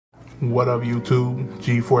What up, YouTube?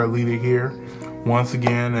 G4leader here once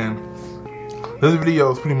again, and this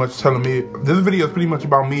video is pretty much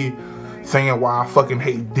about me saying why I fucking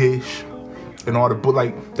hate Dish and all the, but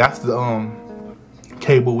like that's the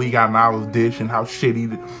cable we got now is Dish and how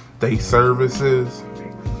shitty they service is.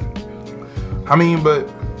 I mean,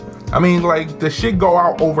 like the shit go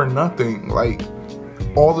out over nothing, like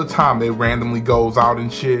all the time. It randomly goes out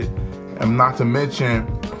and shit, and not to mention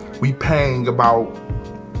we paying about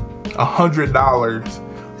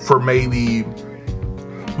 $100 for maybe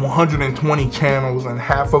 120 channels, and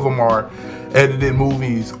half of them are edited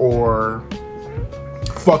movies or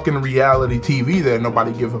fucking reality TV that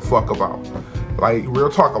nobody gives a fuck about. Like, real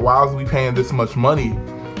talk, why is we paying this much money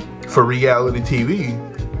for reality TV?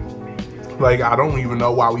 Like, I don't even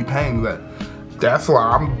know why we paying that. That's why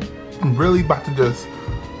I'm really about to just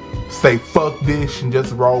say fuck Dish and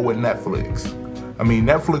just roll with Netflix. I mean,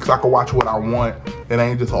 Netflix, I can watch what I want. It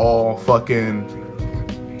ain't just all fucking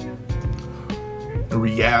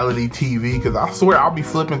reality TV, because I swear I'll be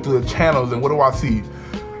flipping through the channels and what do I see?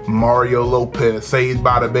 Mario Lopez, Saved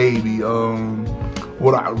by the Baby,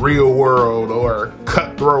 Real World, or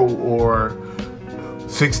Cutthroat, or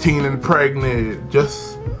 16 and Pregnant,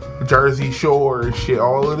 just Jersey Shore and shit.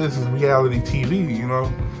 All of this is reality TV, you know?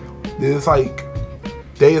 It's like,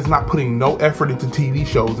 they is not putting no effort into TV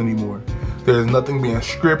shows anymore. There's nothing being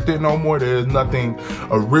scripted no more. There's nothing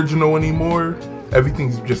original anymore.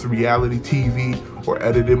 Everything's just reality TV or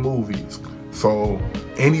edited movies. So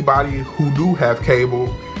anybody who do have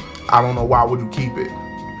cable, I don't know why would you keep it.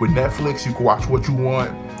 With Netflix, you can watch what you want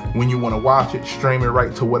when you want to watch it, stream it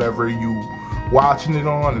right to whatever you watching it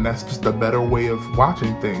on, and that's just a better way of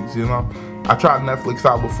watching things, you know? I tried Netflix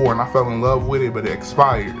out before and I fell in love with it, but it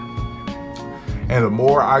expired. And the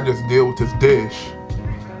more I just deal with this Dish,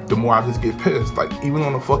 the more I just get pissed. Like, even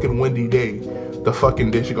on a fucking windy day, the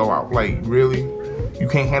fucking Dish go out. Like, really? You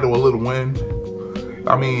can't handle a little wind?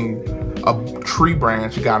 I mean, a tree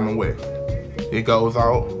branch got in the way. It goes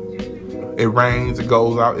out. It rains, it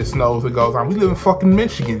goes out. It snows, it goes out. We live in fucking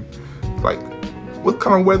Michigan. Like, what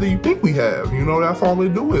kind of weather you think we have? You know, that's all they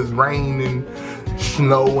do is rain and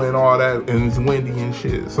snow and all that, and it's windy and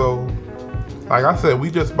shit. So, like I said,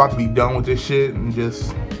 we just about to be done with this shit and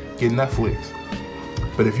just get Netflix.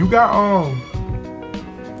 But if you got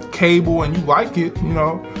cable and you like it, you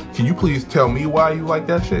know, can you please tell me why you like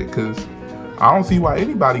that shit? Because I don't see why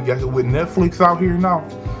anybody got it with Netflix out here now.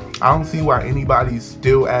 I don't see why anybody's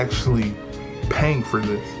still actually paying for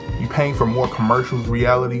this. You paying for more commercials,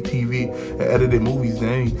 reality TV, and edited movies than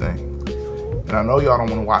anything. And I know y'all don't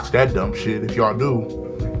want to watch that dumb shit. If y'all do,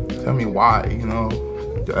 tell me why, you know.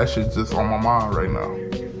 That shit's just on my mind right now.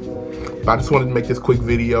 But I just wanted to make this quick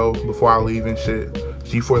video before I leave and shit.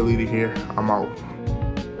 G4leader here. I'm out.